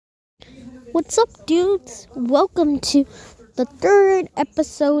What's up, dudes? Welcome to the third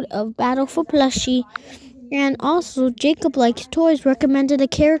episode of Battle for Plushie. And also, Jacob Likes Toys recommended a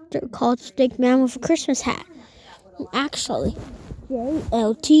character called Stick Man with a Christmas hat. Actually,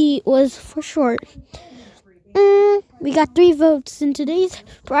 JLT was for short. We got 3 votes, and today's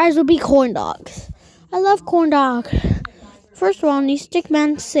prize will be corn dogs. I love corn dog. First of all, these Stick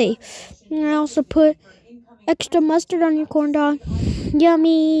Man safe. And I also put extra mustard on your corn dog.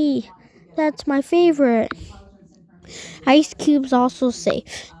 Yummy! That's my favorite. Ice cubes also say.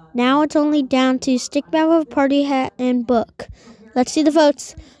 Now it's only down to Stickman with a party hat and book. Let's see the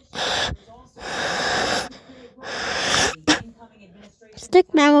votes.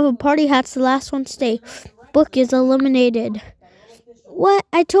 Stickman with a party hat's the last one to stay. Book is eliminated. What?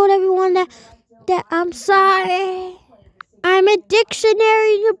 I told everyone that I'm sorry. I'm a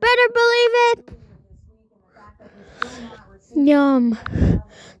dictionary. You better believe it. Yum.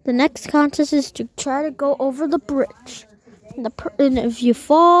 The next contest is to try to go over the bridge. And if you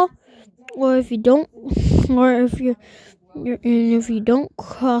fall, or if you don't, if you don't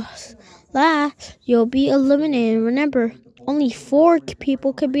cross that, you'll be eliminated. Remember, only 4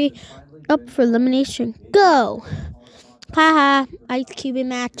 people could be up for elimination. Go! Haha, ice cube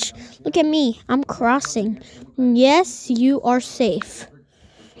match. Look at me, I'm crossing. Yes, you are safe.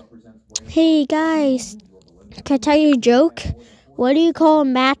 Hey guys, can I tell you a joke? What do you call a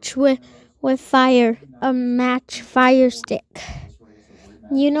match with fire? A match fire stick.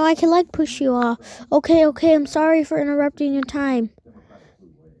 You know I can push you off. Okay, I'm sorry for interrupting your time.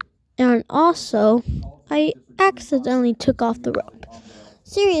 And also, I accidentally took off the rope.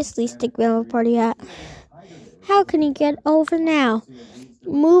 Seriously, Stickman with a party hat. How can you get over now?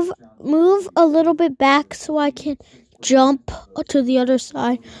 Move a little bit back so I can jump to the other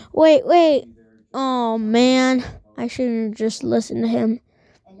side. Wait. Oh man. I shouldn't have just listened to him.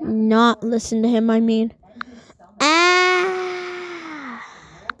 Not listen to him, I mean.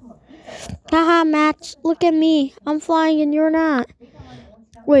 Haha, match. Look at me. I'm flying and you're not.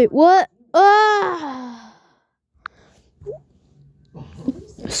 Wait, what?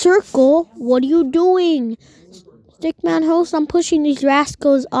 Circle, what are you doing? Stickman host, I'm pushing these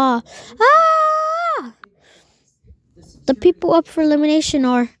rascals off. The people up for elimination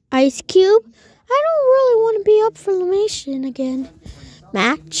are Ice Cube. I don't really want to be up for elimination again.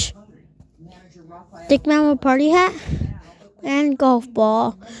 Match. Stickman with a party hat. And golf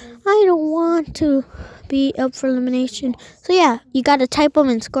ball. I don't want to be up for elimination. So yeah, you got to type them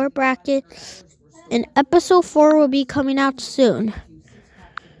in score bracket. And episode 4 will be coming out soon.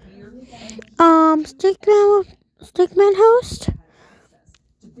 Stickman host?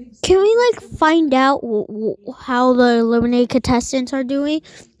 Can we find out how the eliminated contestants are doing?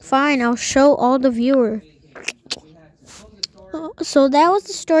 Fine, I'll show all the viewers. So that was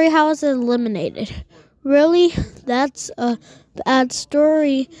the story how I was eliminated. Really? That's a bad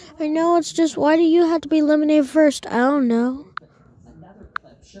story. I know, it's just, why do you have to be eliminated first? I don't know.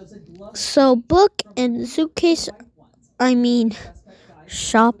 So book and suitcase,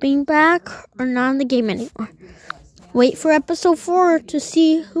 shopping bag are not in the game anymore. Wait for episode 4 to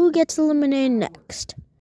see who gets eliminated next.